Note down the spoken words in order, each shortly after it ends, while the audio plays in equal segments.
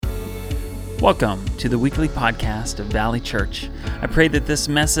Welcome to the weekly podcast of Valley Church. I pray that this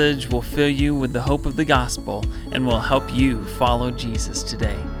message will fill you with the hope of the gospel and will help you follow Jesus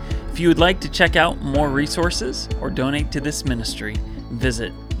today. If you would like to check out more resources or donate to this ministry,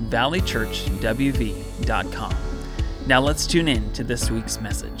 visit valleychurchwv.com. Now let's tune in to this week's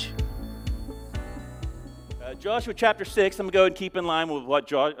message. Joshua chapter 6, I'm going to go and keep in line with what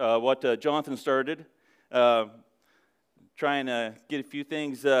Jonathan started. Trying to get a few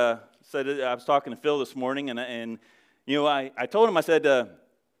things said. I was talking to Phil this morning, and you know, I told him, I said,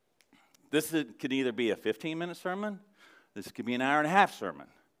 this could either be a 15-minute sermon, this could be an hour and a half sermon.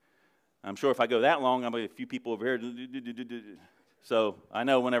 I'm sure if I go that long, I'll be a few people over here, so I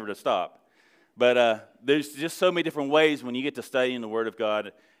know whenever to stop. But there's just so many different ways when you get to studying the Word of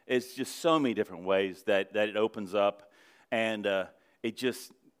God. It's just so many different ways that it opens up, and it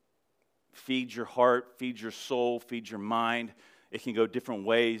just feeds your heart, feeds your soul, feeds your mind. It can go different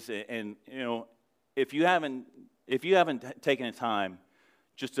ways, and you know, if you haven't taken the time,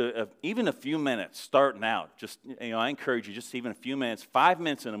 just even a few minutes starting out, just I encourage you, just even a few minutes, 5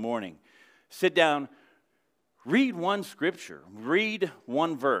 minutes in the morning, sit down, read one scripture, read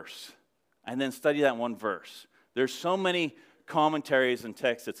one verse, and then study that one verse. There's so many commentaries and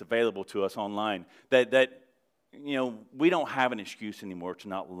texts that's available to us online that we don't have an excuse anymore to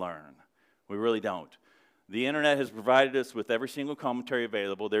not learn. We really don't. The internet has provided us with every single commentary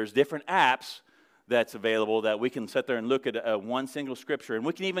available. There's different apps that's available that we can sit there and look at one single scripture, and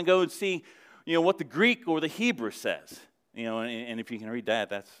we can even go and see, what the Greek or the Hebrew says. And if you can read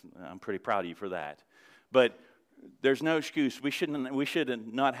that, I'm pretty proud of you for that. But there's no excuse. We should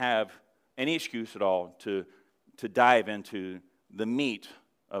not have any excuse at all to dive into the meat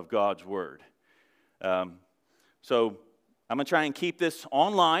of God's Word. So I'm going to try and keep this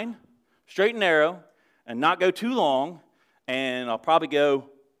online, straight and narrow, and not go too long, and I'll probably go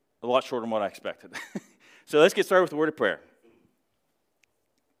a lot shorter than what I expected. So let's get started with the word of prayer.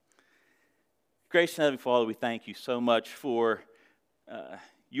 Gracious and Heavenly Father, we thank you so much for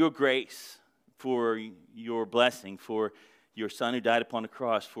your grace, for your blessing, for your Son who died upon the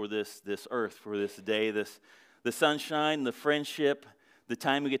cross, for this earth, for this day, the sunshine, the friendship, the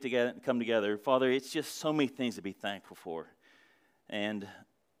time we get together, come together. Father, it's just so many things to be thankful for. And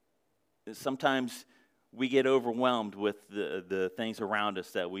sometimes we get overwhelmed with the things around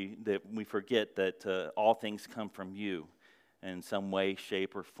us that we forget that all things come from you in some way,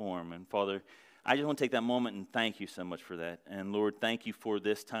 shape, or form. And Father, I just want to take that moment and thank you so much for that. And Lord, thank you for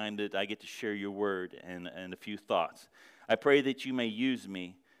this time that I get to share your word and a few thoughts. I pray that you may use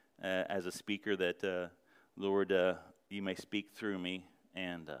me as a speaker, that Lord, you may speak through me,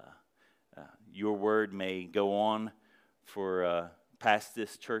 and your word may go on for past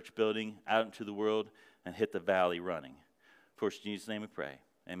this church building, out into the world, and hit the valley running. For in Jesus' name we pray.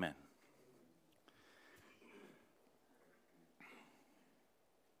 Amen.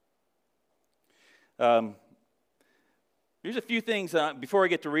 Here's a few things, before I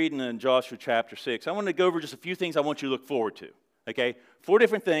get to reading in Joshua chapter 6, I want to go over just a few things I want you to look forward to. Okay? 4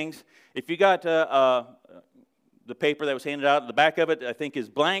 different things. If you got the paper that was handed out, the back of it, I think, is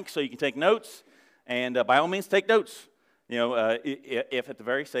blank, so you can take notes. And by all means, take notes. If at the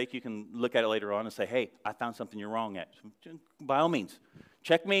very sake you can look at it later on and say, hey, I found something you're wrong at. By all means,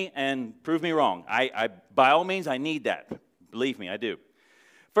 check me and prove me wrong. By all means, I need that. Believe me, I do.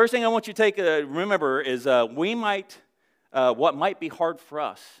 First thing I want you to remember is what might be hard for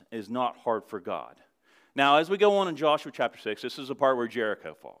us is not hard for God. Now, as we go on in Joshua chapter 6, this is the part where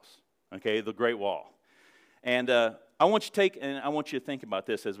Jericho falls, okay, the Great Wall. And I want you to think about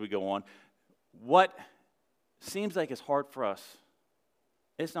this as we go on. What seems like it's hard for us,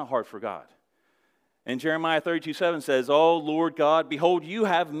 it's not hard for God. And Jeremiah 32:7 says, "Oh Lord God, behold, you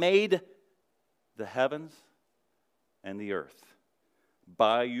have made the heavens and the earth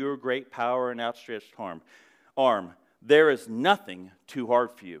by your great power and outstretched arm. There is nothing too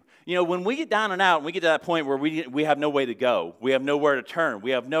hard for you." When we get down and out, and we get to that point where we have no way to go, we have nowhere to turn,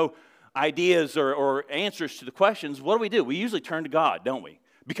 we have no ideas or answers to the questions, what do? We usually turn to God, don't we?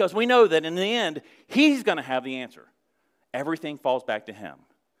 Because we know that in the end, He's going to have the answer. Everything falls back to Him.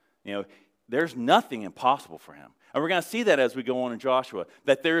 There's nothing impossible for Him. And we're going to see that as we go on in Joshua,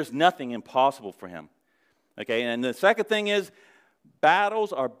 that there is nothing impossible for Him. Okay, and the second thing is,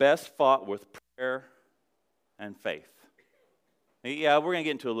 battles are best fought with prayer and faith. Yeah, we're going to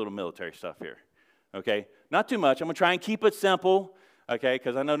get into a little military stuff here. Okay, not too much. I'm going to try and keep it simple. Okay,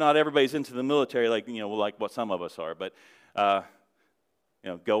 because I know not everybody's into the military like what some of us are, but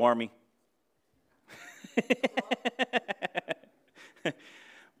go Army.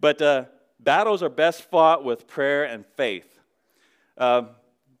 But battles are best fought with prayer and faith. God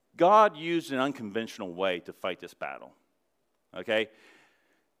God used an unconventional way to fight this battle. Okay?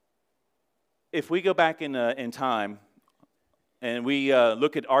 If we go back in time and we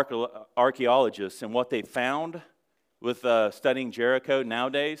look at archaeologists and what they found with studying Jericho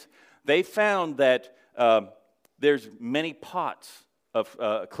nowadays, they found that there's many pots of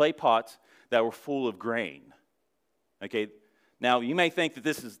clay pots that were full of grain. Okay? Now, you may think that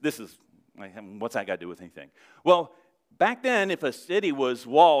this is what's that got to do with anything? Well, back then, if a city was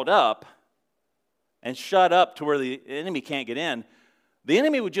walled up and shut up to where the enemy can't get in, the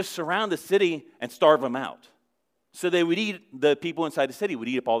enemy would just surround the city and starve them out. So they would eat, the people inside the city would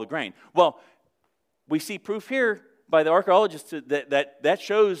eat up all the grain. Well, we see proof here by the archaeologists that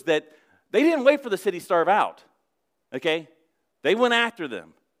shows that they didn't wait for the city to starve out. Okay? They went after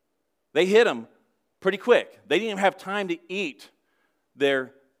them. They hit them pretty quick. They didn't even have time to eat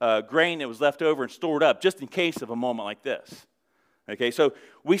their grain that was left over and stored up just in case of a moment like this. Okay, so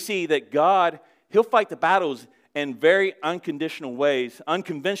we see that God, He'll fight the battles in very unconventional ways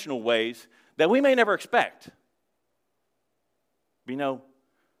that we may never expect. But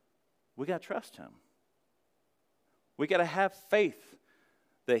we got to trust Him. We got to have faith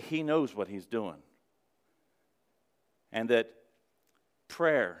that He knows what He's doing. And that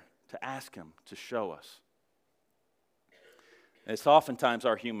prayer to ask Him to show us. It's oftentimes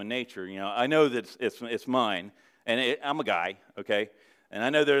our human nature. I know that it's mine, and I'm a guy, okay? And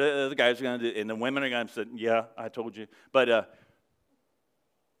I know there are other guys who are going to do, and the women are going to say, yeah, I told you. But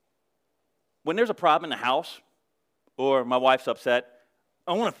when there's a problem in the house, or my wife's upset,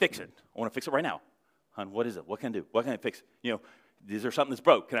 I want to fix it. I want to fix it right now. Hon, what is it? What can I do? What can I fix? Is there something that's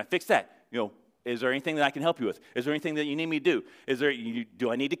broke? Can I fix that? Is there anything that I can help you with? Is there anything that you need me to do?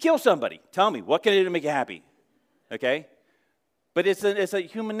 Do I need to kill somebody? Tell me. What can I do to make you happy? Okay? But it's a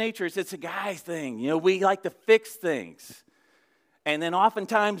human nature. It's a guy thing. We like to fix things. And then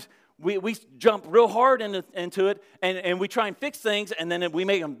oftentimes we jump real hard into it, and we try and fix things, and then we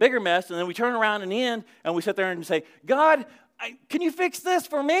make a bigger mess, and then we turn around in the end, and we sit there and say, God, can you fix this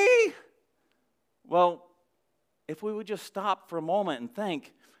for me? Well, if we would just stop for a moment and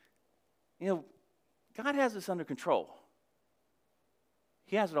think, God has this under control.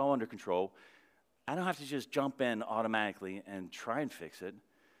 He has it all under control. I don't have to just jump in automatically and try and fix it.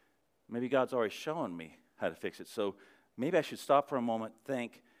 Maybe God's already shown me how to fix it. So maybe I should stop for a moment,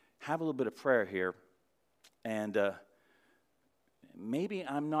 think, have a little bit of prayer here, and maybe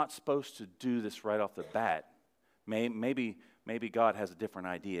I'm not supposed to do this right off the bat. Maybe God has a different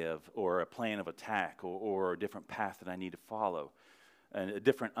idea or a plan of attack or a different path that I need to follow, and a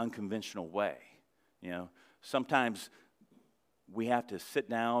different unconventional way. Sometimes we have to sit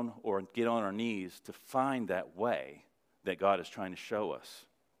down or get on our knees to find that way that God is trying to show us.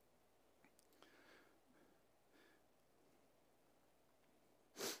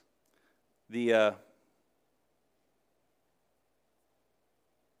 The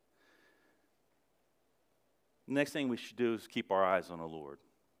next thing we should do is keep our eyes on the Lord.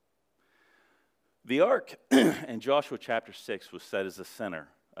 The ark in Joshua chapter 6 was set as the center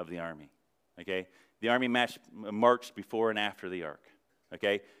of the army. Okay? The army marched before and after the ark.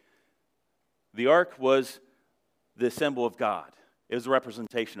 Okay? The ark was the symbol of God. It was a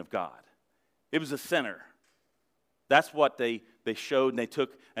representation of God. It was the center. That's what they showed, and they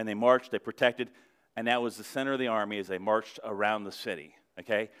took, and they marched, they protected, and that was the center of the army as they marched around the city.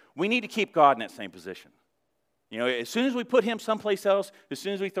 Okay? We need to keep God in that same position. As soon as we put Him someplace else, as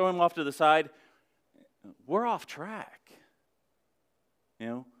soon as we throw Him off to the side, we're off track.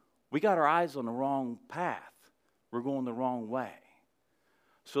 We got our eyes on the wrong path. We're going the wrong way.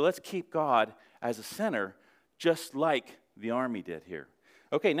 So let's keep God as a center, just like the army did here.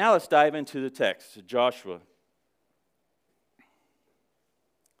 Okay, now let's dive into the text, Joshua.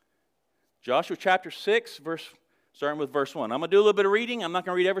 Joshua chapter 6, starting with verse 1. I'm going to do a little bit of reading. I'm not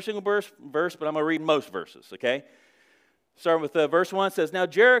going to read every single verse, but I'm going to read most verses, okay? Starting with verse 1, it says, Now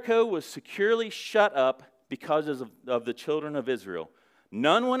Jericho was securely shut up because of the children of Israel.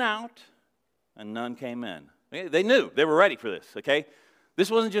 None went out, and none came in. They knew. They were ready for this, okay?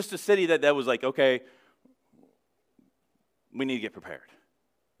 This wasn't just a city that was like, okay, we need to get prepared,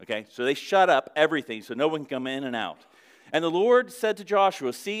 okay? So they shut up everything so no one can come in and out. And the Lord said to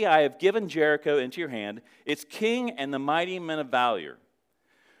Joshua, See, I have given Jericho into your hand, its king and the mighty men of valor.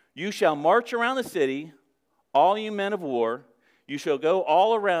 You shall march around the city, all you men of war. You shall go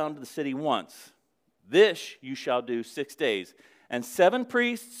all around the city once. This you shall do 6 days. And 7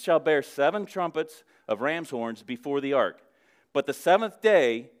 priests shall bear 7 trumpets of ram's horns before the ark. But the 7th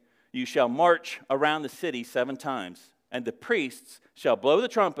day you shall march around the city 7 times. And the priests shall blow the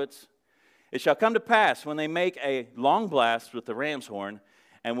trumpets. It shall come to pass when they make a long blast with the ram's horn,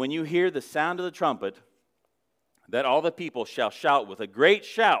 And when you hear the sound of the trumpet, that all the people shall shout with a great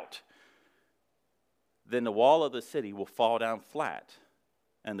shout, then the wall of the city will fall down flat,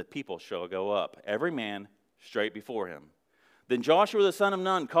 and the people shall go up, every man straight before him. Then Joshua the son of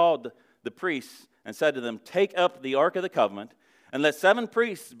Nun called the priests and said to them, take up the ark of the covenant, and let 7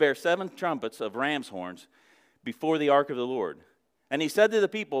 priests bear 7 trumpets of ram's horns before the ark of the Lord. And he said to the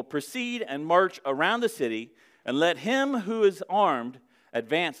people, proceed and march around the city, and let him who is armed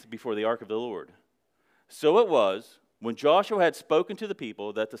advance before the ark of the Lord. So it was, when Joshua had spoken to the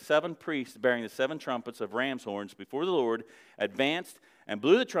people, that the 7 priests bearing the 7 trumpets of ram's horns before the Lord advanced and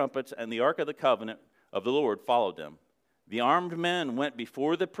blew the trumpets, and the ark of the covenant of the Lord followed them. The armed men went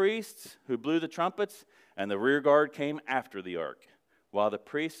before the priests who blew the trumpets, and the rear guard came after the ark, while the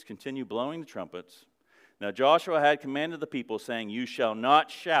priests continued blowing the trumpets. Now Joshua had commanded the people, saying, you shall not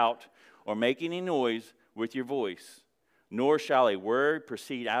shout or make any noise with your voice, nor shall a word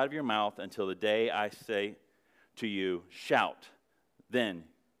proceed out of your mouth until the day I say to you, shout. Then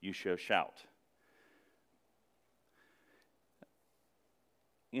you shall shout.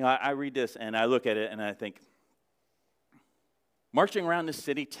 You know, I read this and I look at it and I think, marching around this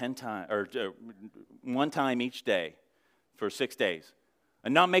city 10 times, or 1 time each day for 6 days,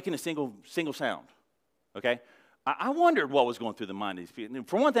 and not making a single sound. Okay, I wondered what was going through the mind of these people.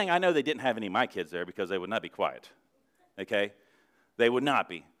 For one thing, I know they didn't have any of my kids there because they would not be quiet. Okay, they would not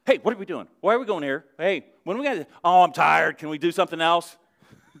be. Hey, what are we doing? Why are we going here? Hey, when are we going to? Oh, I'm tired. Can we do something else?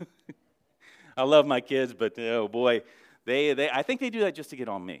 I love my kids, but oh boy, I think they do that just to get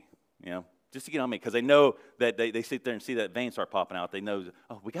on me. You know. Just to get on me, because they know that they sit there and see that vein start popping out. They know,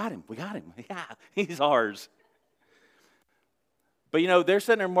 oh, we got him. Yeah, he's ours. But, you know, they're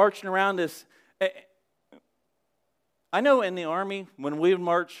sitting there marching around this. I know in the Army, when we would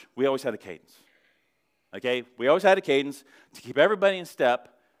march, we always had a cadence. Okay? We always had a cadence to keep everybody in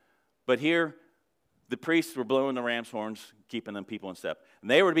step. But here, the priests were blowing the ram's horns, keeping them people in step. And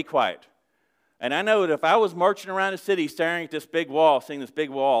they were to be quiet. And I know that if I was marching around the city staring at this big wall, seeing this big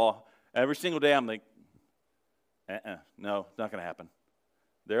wall, every single day I'm like, no, it's not going to happen.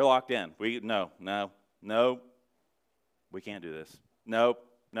 They're locked in. No, we can't do this. Nope.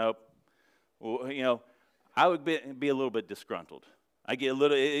 Well, you know, I would be a little bit disgruntled.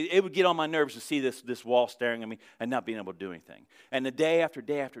 It would get on my nerves to see this wall staring at me and not being able to do anything. And the day after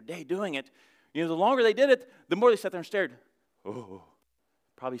day after day doing it, you know, the longer they did it, the more they sat there and stared. Oh,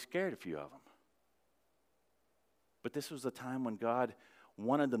 probably scared a few of them. But this was the time when God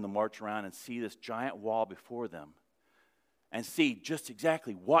wanted them to march around and see this giant wall before them and see just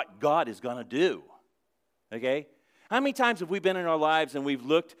exactly what God is going to do. Okay? How many times have we been in our lives and we've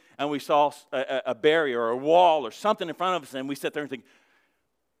looked and we saw a barrier or a wall or something in front of us and we sit there and think,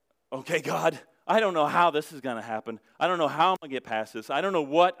 okay, God, I don't know how this is going to happen. I don't know how I'm going to get past this. I don't know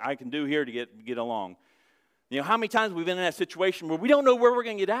what I can do here to get along. You know, how many times have we been in that situation where we don't know where we're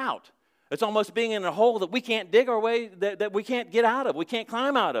going to get out? It's almost being in a hole that we can't dig our way, that we can't get out of, we can't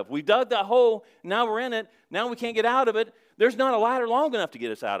climb out of. We dug that hole, now we're in it, now we can't get out of it. There's not a ladder long enough to get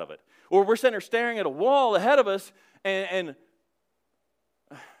us out of it. Or we're sitting there staring at a wall ahead of us, and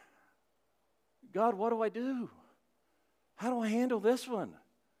God, what do I do? How do I handle this one?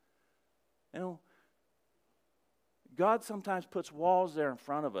 You know, God sometimes puts walls there in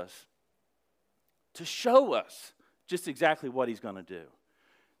front of us to show us just exactly what He's going to do.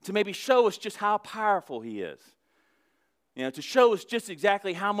 To maybe show us just how powerful He is. You know, to show us just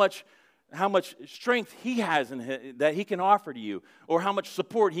exactly how much strength He has that He can offer to you, or how much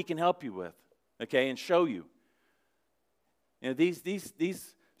support He can help you with, okay, and show you. You know,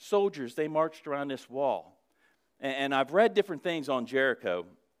 these soldiers, they marched around this wall. And I've read different things on Jericho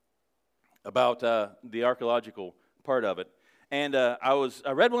about the archaeological part of it. And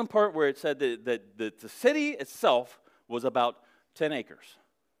I read one part where it said that the city itself was about 10 acres.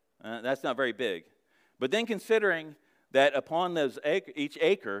 That's not very big. But then considering that upon each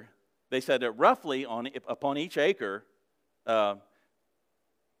acre, they said that roughly upon each acre,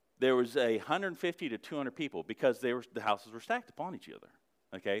 there was 150 to 200 people because the houses were stacked upon each other.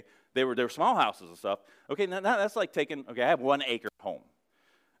 Okay, they were small houses and stuff. Okay, now that's like taking. Okay, I have 1 acre home,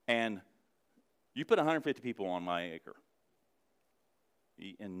 and you put 150 people on my acre,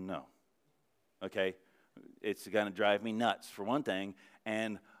 and no, okay, it's going to drive me nuts for one thing,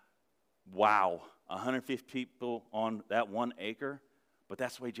 and wow, 150 people on that 1 acre, but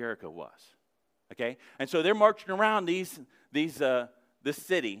that's the way Jericho was. Okay, and so they're marching around this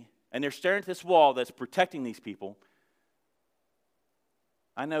city, and they're staring at this wall that's protecting these people.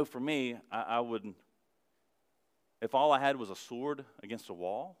 I know for me, I wouldn't, if all I had was a sword against a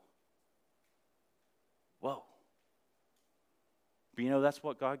wall, whoa. But that's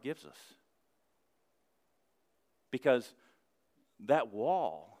what God gives us. Because that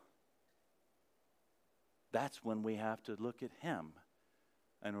wall, that's when we have to look at Him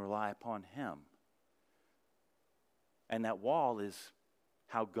and rely upon Him. And that wall is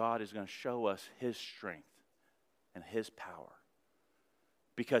how God is going to show us His strength and His power.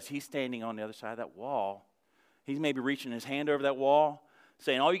 Because He's standing on the other side of that wall. He's maybe reaching His hand over that wall,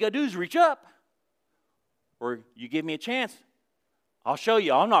 saying, all you got to do is reach up. Or you give me a chance, I'll show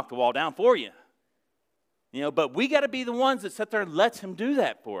you. I'll knock the wall down for you. But we got to be the ones that sit there and lets Him do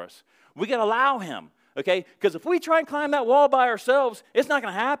that for us. We got to allow Him, okay? Because if we try and climb that wall by ourselves, it's not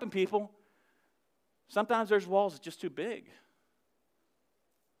going to happen, people. Sometimes there's walls that's just too big.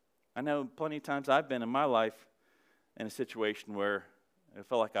 I know plenty of times I've been in my life in a situation where it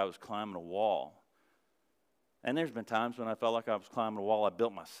felt like I was climbing a wall. And there's been times when I felt like I was climbing a wall I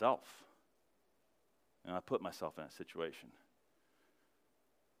built myself. And I put myself in that situation.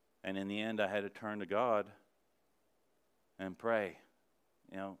 And in the end, I had to turn to God and pray.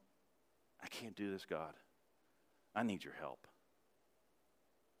 I can't do this, God. I need your help.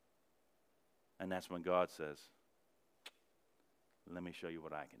 And that's when God says, let me show you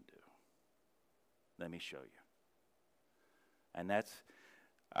what I can do. Let me show you. And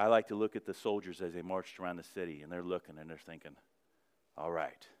I like to look at the soldiers as they marched around the city, and they're looking and they're thinking, all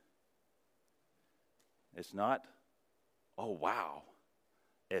right. It's not, oh, wow.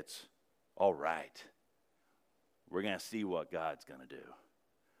 It's, all right. We're going to see what God's going to do.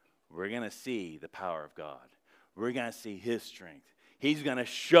 We're going to see the power of God. We're going to see His strength. He's going to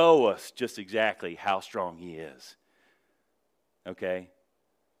show us just exactly how strong He is. Okay?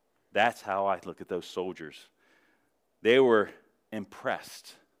 That's how I look at those soldiers. They were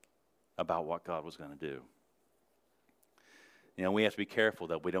impressed about what God was going to do. We have to be careful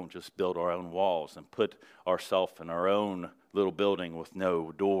that we don't just build our own walls and put ourselves in our own little building with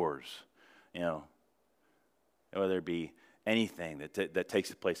no doors. Whether it be anything that takes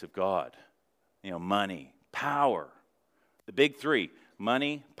the place of God. Money, power. The big three: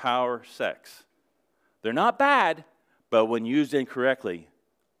 money, power, sex. They're not bad, but when used incorrectly,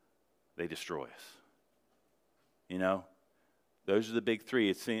 they destroy us. Those are the big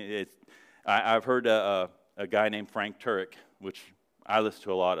three. I've heard a guy named Frank Turek, which I listen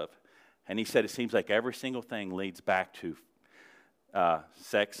to a lot of, and he said it seems like every single thing leads back to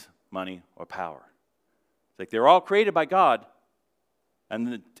sex, money, or power. It's like they're all created by God,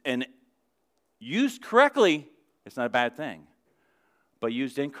 and used correctly, it's not a bad thing. But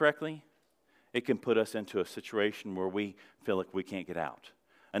used incorrectly, it can put us into a situation where we feel like we can't get out.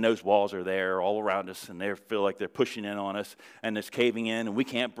 And those walls are there all around us, and they feel like they're pushing in on us, and it's caving in, and we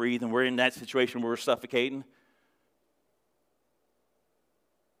can't breathe, and we're in that situation where we're suffocating.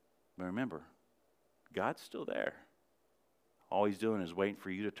 But remember, God's still there. All He's doing is waiting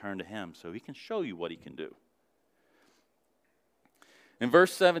for you to turn to Him so He can show you what He can do. In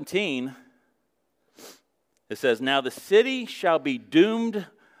verse 17, it says, now the city shall be doomed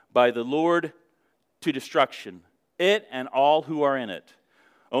by the Lord to destruction, it and all who are in it.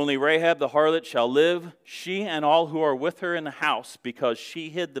 Only Rahab the harlot shall live, she and all who are with her in the house, because she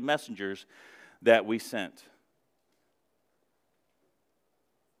hid the messengers that we sent.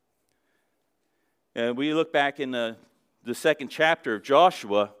 And we look back in the second chapter of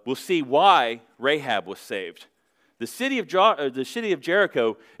Joshua, we'll see why Rahab was saved. The city of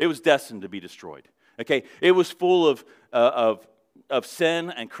Jericho, it was destined to be destroyed. Okay, it was full of sin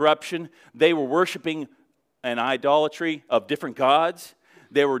and corruption. They were worshiping an idolatry of different gods.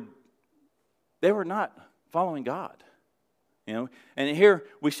 They were not following God. And here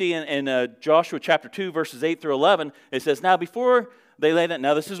we see in Joshua chapter 2, verses 8 through 11, it says, now before they lay down,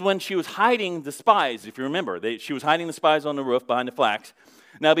 now this is when she was hiding the spies, if you remember. She was hiding the spies on the roof behind the flax.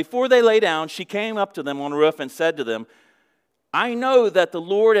 Now before they lay down, she came up to them on the roof and said to them, I know that the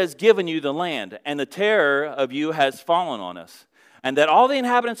Lord has given you the land, and the terror of you has fallen on us, and that all the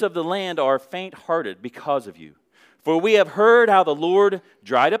inhabitants of the land are faint-hearted because of you. For we have heard how the Lord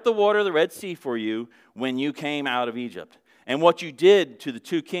dried up the water of the Red Sea for you when you came out of Egypt, and what you did to the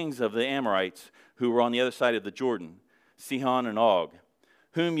two kings of the Amorites who were on the other side of the Jordan, Sihon and Og,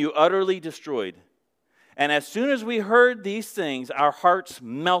 whom you utterly destroyed. And as soon as we heard these things, our hearts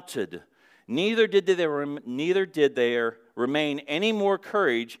melted. Neither did there remain any more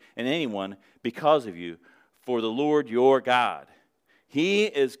courage in anyone because of you, for the Lord your God. He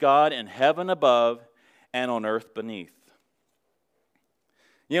is God in heaven above and on earth beneath.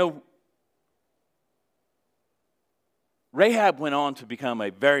 Rahab went on to become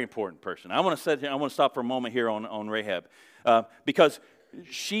a very important person. I want to stop for a moment here on Rahab because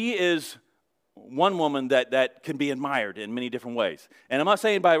she is one woman that can be admired in many different ways. And I'm not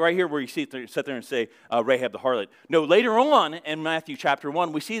saying by right here where you sit there and say Rahab the harlot. No, later on in Matthew chapter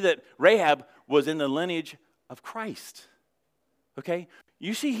 1, we see that Rahab was in the lineage of Christ. Okay?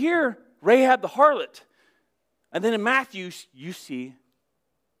 You see here Rahab the harlot. And then in Matthew, you see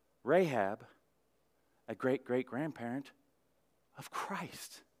Rahab, a great-great-grandparent of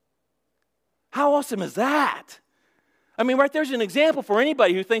Christ. How awesome is that? I mean, right there's an example for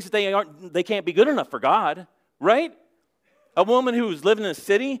anybody who thinks that they can't be good enough for God, right? A woman who was living in a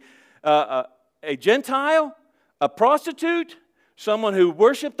city, a Gentile, a prostitute, someone who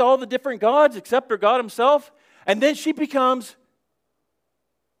worshipped all the different gods except for God himself, and then she becomes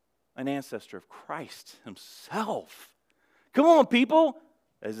an ancestor of Christ himself. Come on, people.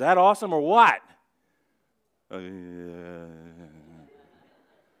 Is that awesome or what? You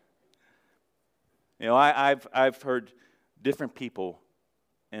know, I've heard different people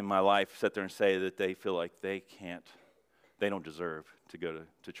in my life sit there and say that they feel like they don't deserve to go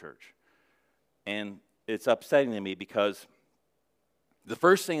to church. And it's upsetting to me because the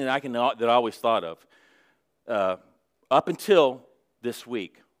first thing that I always thought of, up until this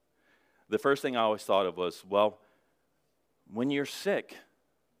week, the first thing I always thought of was, well, when you're sick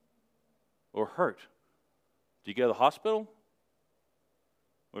or hurt, do you go to the hospital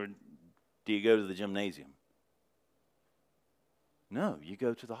or do you go to the gymnasium? No, you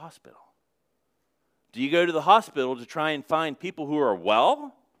go to the hospital. Do you go to the hospital to try and find people who are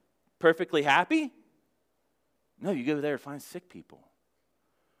well, perfectly happy? No, you go there to find sick people.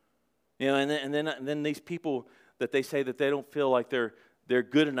 You know, and then these people that they say that they don't feel like they're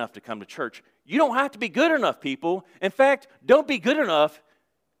good enough to come to church. You don't have to be good enough, people. In fact, don't be good enough.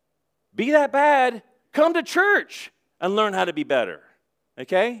 Be that bad. Come to church and learn how to be better.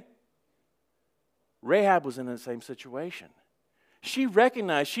 Okay? Rahab was in the same situation. She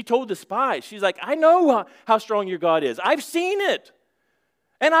recognized, she told the spies, she's like, I know how strong your God is. I've seen it.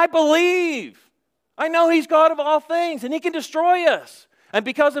 And I believe. I know he's God of all things and he can destroy us. And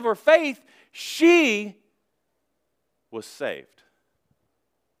because of her faith, she was saved.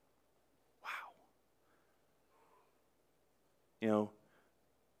 Wow. You know,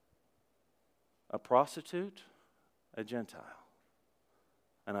 a prostitute, a Gentile,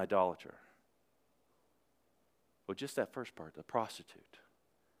 an idolater. Well, just that first part, the prostitute.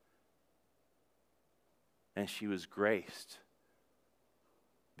 And she was graced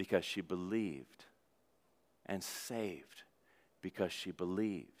because she believed, and saved because she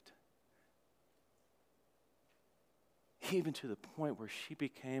believed. Even to the point where she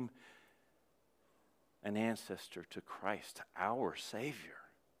became an ancestor to Christ, our Savior.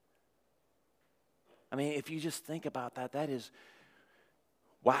 I mean, if you just think about that, that is,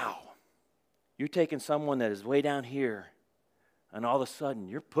 wow. You're taking someone that is way down here, and all of a sudden,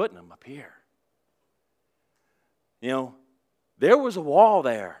 you're putting them up here. You know, there was a wall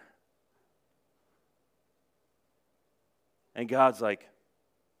there. And God's like,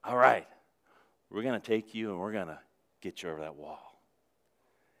 all right, we're going to take you and we're going to get you over that wall.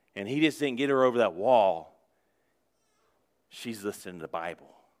 And he just didn't get her over that wall. She's listening to the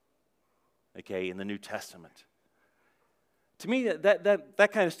Bible, okay, in the New Testament. To me, that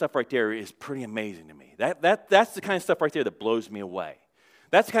kind of stuff right there is pretty amazing to me. That's the kind of stuff right there that blows me away.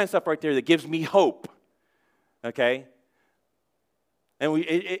 That's the kind of stuff right there that gives me hope, okay? And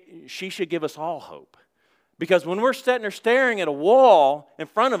she should give us all hope. Because when we're sitting there staring at a wall in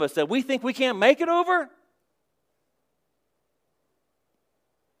front of us that we think we can't make it over,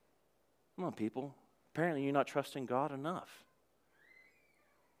 come on, people. Apparently you're not trusting God enough.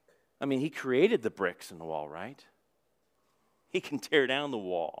 I mean, he created the bricks in the wall, right? He can tear down the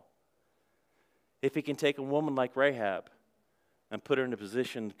wall. If he can take a woman like Rahab and put her in a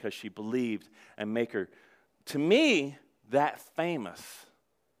position because she believed and make her, to me, that famous.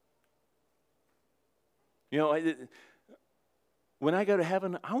 You know, when I go to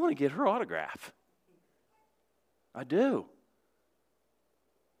heaven, I want to get her autograph. I do.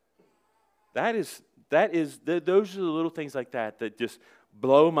 Those are the little things like that that just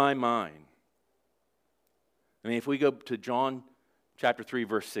blow my mind. I mean, if we go to John chapter 3,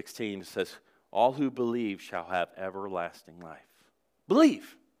 verse 16, it says, all who believe shall have everlasting life.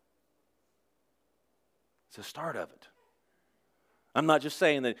 Believe. It's the start of it. I'm not just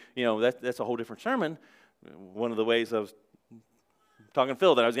saying that, you know, that's a whole different sermon. One of the ways I was talking to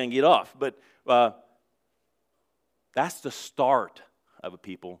Phil that I was going to get off. But that's the start of a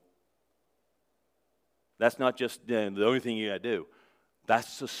people. That's not just the only thing you got to do.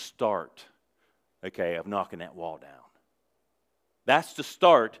 That's the start, okay, of knocking that wall down. That's the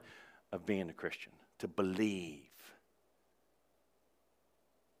start of being a Christian, to believe.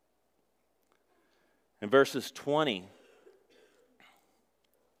 In verses 20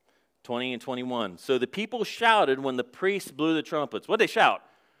 and 21. So the people shouted when the priests blew the trumpets. What did they shout?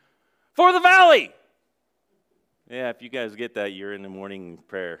 For the valley! Yeah, if you guys get that, you're in the morning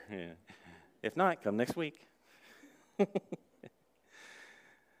prayer. Yeah. If not, come next week.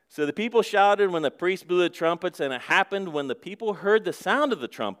 So the people shouted when the priests blew the trumpets, and it happened when the people heard the sound of the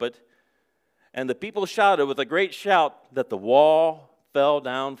trumpet, and the people shouted with a great shout that the wall fell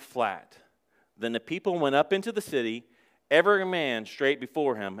down flat. Then the people went up into the city, every man straight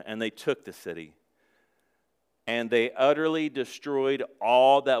before him, and they took the city. And they utterly destroyed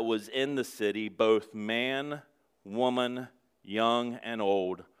all that was in the city, both man, woman, young and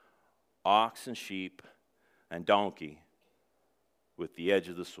old, ox and sheep, and donkey, with the edge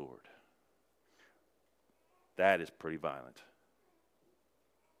of the sword. That is pretty violent.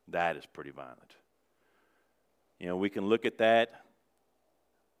 That is pretty violent. You know, we can look at that.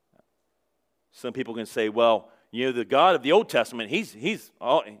 Some people can say, well, you know, the God of the Old Testament, he's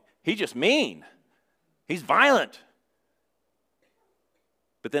just mean. He's violent.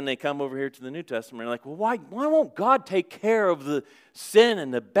 But then they come over here to the New Testament and they're like, well, why won't God take care of the sin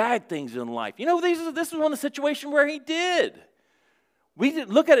and the bad things in life? You know, this is one of the situations where he did.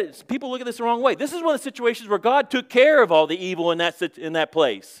 Look at it. People look at this the wrong way. This is one of the situations where God took care of all the evil in that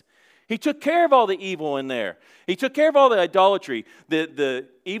place. He took care of all the evil in there. He took care of all the idolatry, the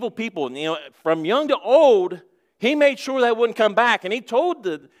evil people. And, you know, from young to old, he made sure that wouldn't come back. And he told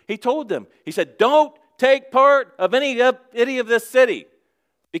them, he said, don't take part of any of this city,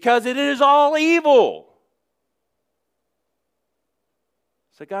 because it is all evil.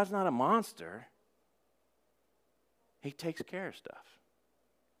 So God's not a monster. He takes care of stuff.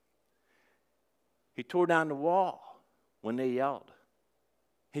 He tore down the wall when they yelled.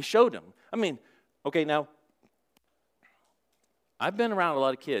 He showed them. I mean, okay, now, I've been around a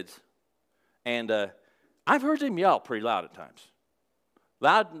lot of kids, and I've heard them yell pretty loud at times.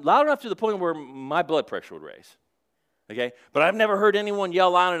 Loud enough to the point where my blood pressure would raise. Okay? But I've never heard anyone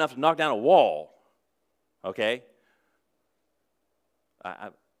yell loud enough to knock down a wall. Okay?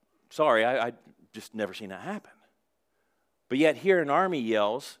 Sorry, I just never seen that happen. But yet here an army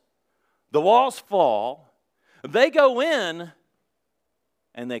yells, the walls fall, they go in,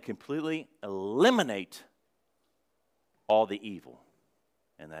 and they completely eliminate all the evil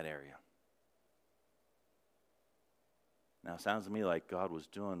in that area. Now, it sounds to me like God was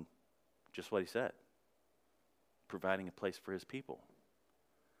doing just what he said, providing a place for his people.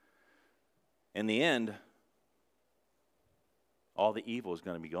 In the end, all the evil is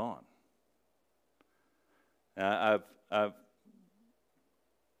going to be gone.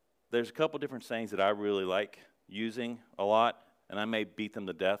 There's a couple different sayings that I really like using a lot, and I may beat them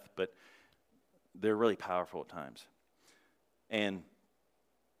to death, but they're really powerful at times. And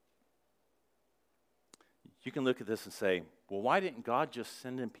you can look at this and say, well, why didn't God just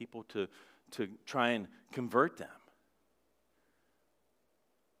send in people to try and convert them?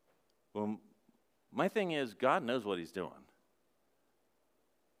 Well, my thing is, God knows what he's doing.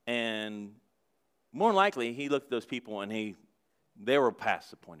 And more than likely, he looked at those people and they were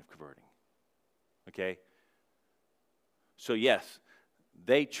past the point of converting. Okay? So yes,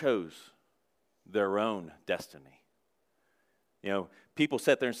 they chose their own destiny. You know, people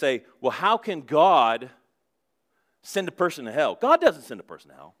sit there and say, well, how can God send a person to hell? God doesn't send a person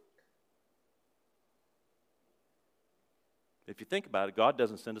to hell. If you think about it, God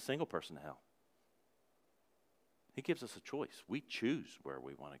doesn't send a single person to hell. He gives us a choice. We choose where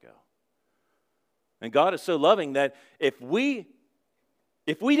we want to go. And God is so loving that if we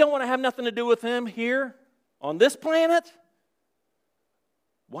don't want to have nothing to do with him here on this planet,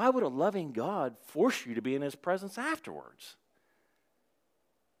 why would a loving God force you to be in his presence afterwards?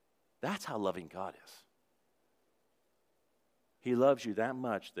 That's how loving God is. He loves you that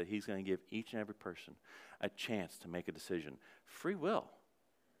much that he's going to give each and every person a chance to make a decision. Free will.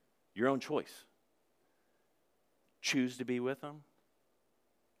 Your own choice. Choose to be with him.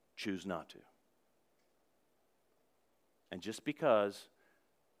 Choose not to. And just because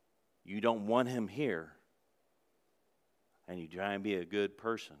you don't want him here and you try and be a good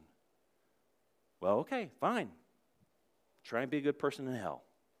person, well, okay, fine. Try and be a good person in hell.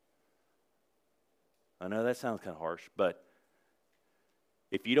 I know that sounds kind of harsh, but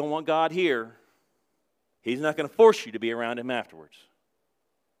if you don't want God here, he's not going to force you to be around him afterwards.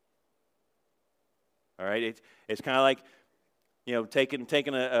 All right? It's kind of like, you know, taking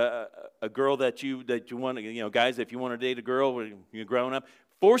a girl that you want to, you know, guys, if you want to date a girl when you're growing up,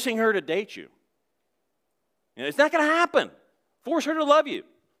 forcing her to date you. You know, it's not going to happen. Force her to love you.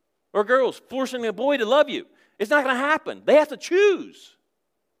 Or girls, forcing a boy to love you. It's not going to happen. They have to choose.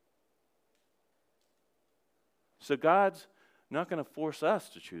 So God's not going to force us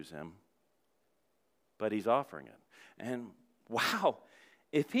to choose him, but he's offering it. And wow,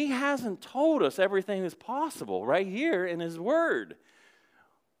 if he hasn't told us everything that's possible right here in his word,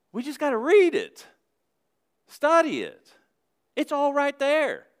 we just got to read it, study it. It's all right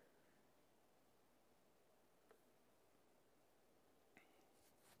there.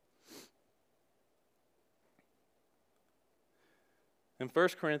 In 1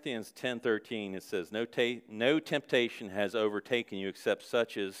 Corinthians 10:13, it says, no temptation has overtaken you except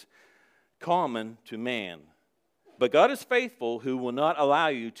such as common to man. But God is faithful, who will not allow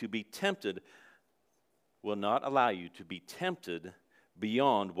you to be tempted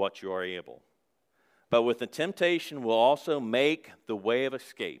beyond what you are able. But with the temptation will also make the way of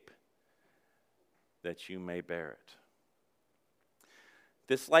escape, that you may bear it.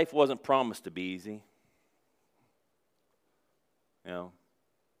 This life wasn't promised to be easy. You know,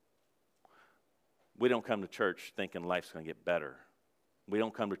 we don't come to church thinking life's going to get better. We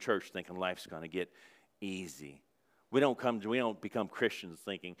don't come to church thinking life's going to get easy. We don't become Christians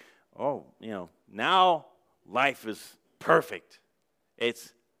thinking, oh, now life is perfect.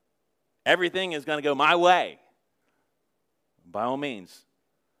 Everything is going to go my way. By all means,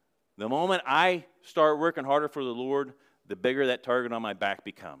 the moment I start working harder for the Lord, the bigger that target on my back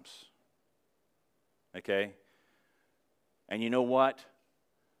becomes. Okay? And you know what?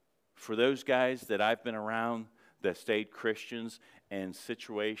 For those guys that I've been around that stayed Christians in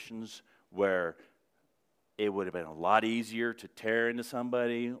situations where it would have been a lot easier to tear into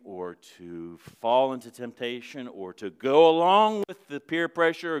somebody or to fall into temptation or to go along with the peer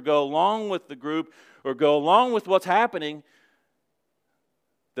pressure or go along with the group or go along with what's happening,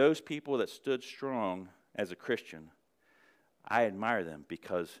 those people that stood strong as a Christian, I admire them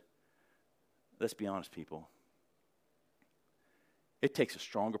because, let's be honest, people, it takes a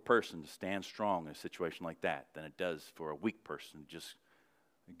stronger person to stand strong in a situation like that than it does for a weak person to just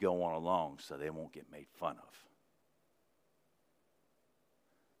go on along so they won't get made fun of.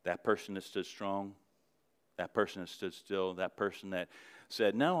 That person that stood strong, that person that stood still, that person that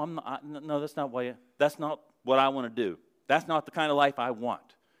said, no, that's not what I want to do. That's not the kind of life I want.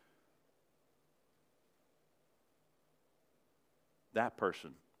 That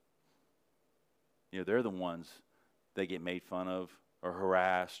person, they're the ones that get made fun of or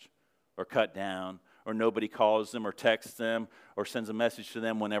harassed or cut down, or nobody calls them or texts them or sends a message to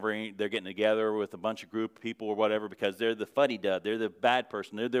them whenever they're getting together with a bunch of group of people or whatever, because they're the fuddy-dud, they're the bad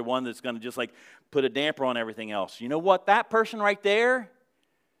person, they're the one that's going to just put a damper on everything else. You know what? That person right there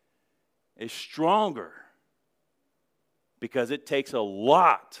is stronger, because it takes a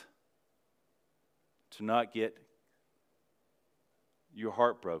lot to not get your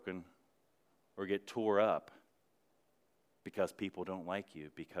heart broken or get tore up because people don't like you,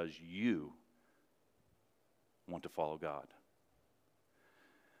 because you want to follow God.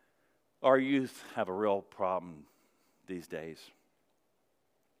 Our youth have a real problem these days.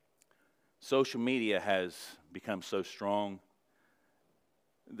 Social media has become so strong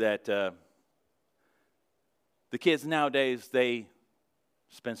that the kids nowadays, they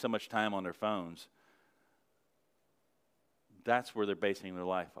spend so much time on their phones. That's where they're basing their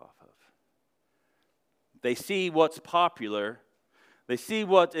life off of. They see what's popular. They see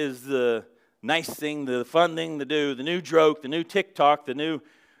what is the nice thing, the fun thing to do, the new joke, the new TikTok, I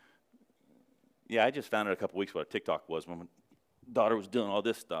just found out a couple weeks what a TikTok was when my daughter was doing all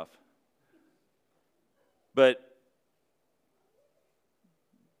this stuff. But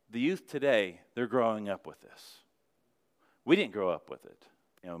the youth today, they're growing up with this. We didn't grow up with it,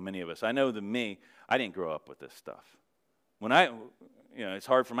 many of us. I know I didn't grow up with this stuff. When it's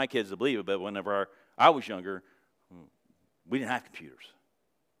hard for my kids to believe it, but whenever I was younger, we didn't have computers.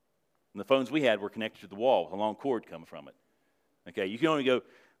 And the phones we had were connected to the wall with a long cord coming from it. Okay, you can only go,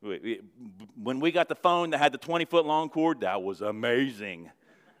 when we got the phone that had the 20-foot long cord, that was amazing.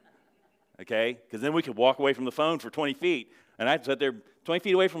 Okay, because then we could walk away from the phone for 20 feet. And I'd sit there 20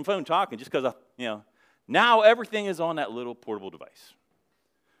 feet away from the phone talking just because, now everything is on that little portable device.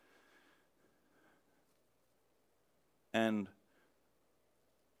 And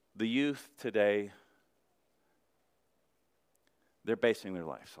the youth today, they're basing their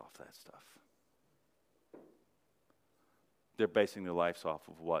lives off that stuff. They're basing their lives off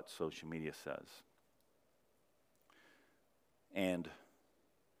of what social media says. And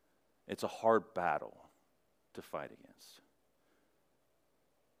it's a hard battle to fight against.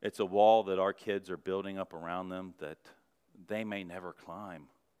 It's a wall that our kids are building up around them that they may never climb,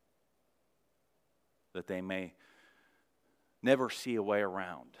 that they may never see a way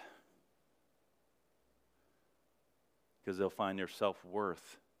around, because they'll find their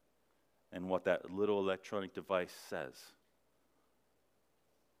self-worth and what that little electronic device says.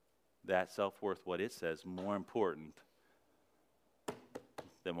 That self-worth, what it says, more important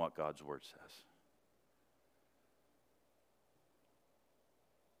than what God's word says.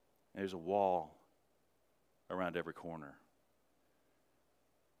 There's a wall around every corner.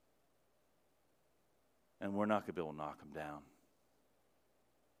 And we're not going to be able to knock them down.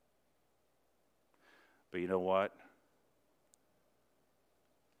 But you know what?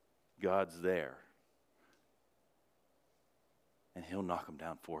 God's there. And he'll knock them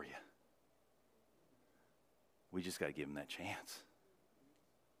down for you. We just got to give him that chance.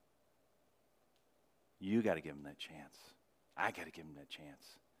 You got to give him that chance. I got to give him that chance.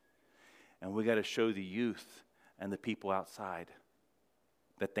 And we got to show the youth and the people outside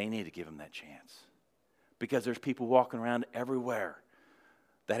that they need to give him that chance. Because there's people walking around everywhere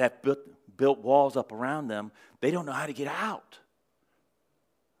that have built walls up around them. They don't know how to get out.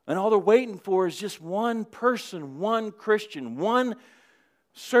 And all they're waiting for is just one person, one Christian, one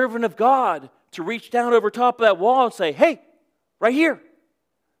servant of God to reach down over top of that wall and say, hey, right here,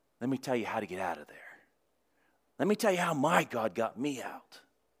 let me tell you how to get out of there. Let me tell you how my God got me out.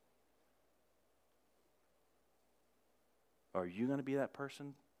 Are you going to be that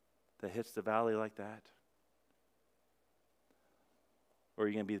person that hits the valley like that? Or are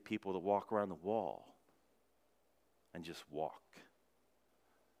you going to be the people that walk around the wall and just walk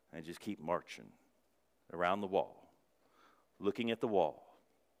and just keep marching around the wall, looking at the wall,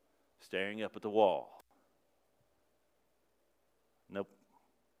 staring up at the wall? Nope.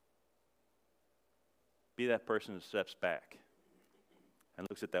 Be that person who steps back and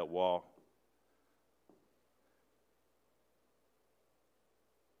looks at that wall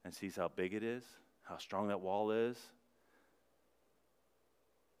and sees how big it is, how strong that wall is.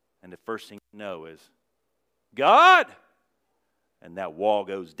 And the first thing you know is, God! And that wall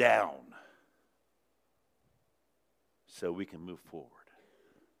goes down so we can move forward.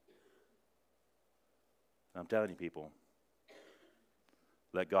 I'm telling you, people,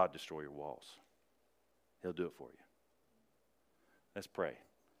 let God destroy your walls. He'll do it for you. Let's pray.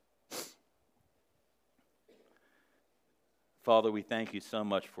 Father, we thank you so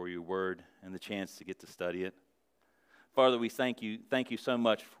much for your word and the chance to get to study it. Father, we thank you so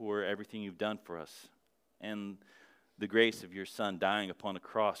much for everything you've done for us and the grace of your Son dying upon the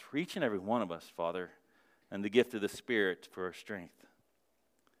cross for each and every one of us, Father, and the gift of the Spirit for our strength.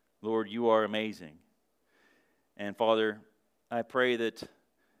 Lord, you are amazing. And Father, I pray that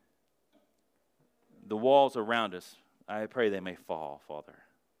the walls around us, I pray they may fall, Father,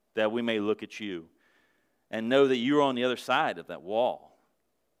 that we may look at you and know that you're on the other side of that wall,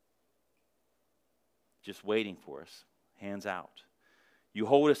 just waiting for us, hands out. You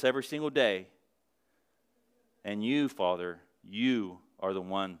hold us every single day, and you, Father, you are the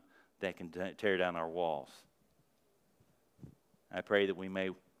one that can tear down our walls. I pray that we may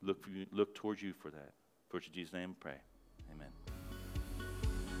look towards you for that. For in Jesus' name I pray. Amen.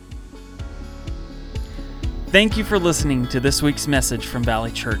 Thank you for listening to this week's message from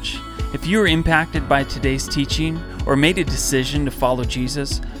Valley Church. If you were impacted by today's teaching or made a decision to follow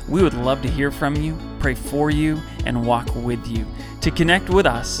Jesus, we would love to hear from you, pray for you, and walk with you. To connect with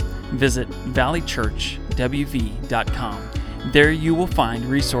us, visit valleychurchwv.com. There you will find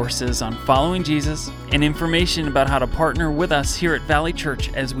resources on following Jesus and information about how to partner with us here at Valley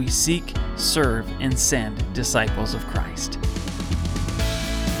Church as we seek, serve, and send disciples of Christ.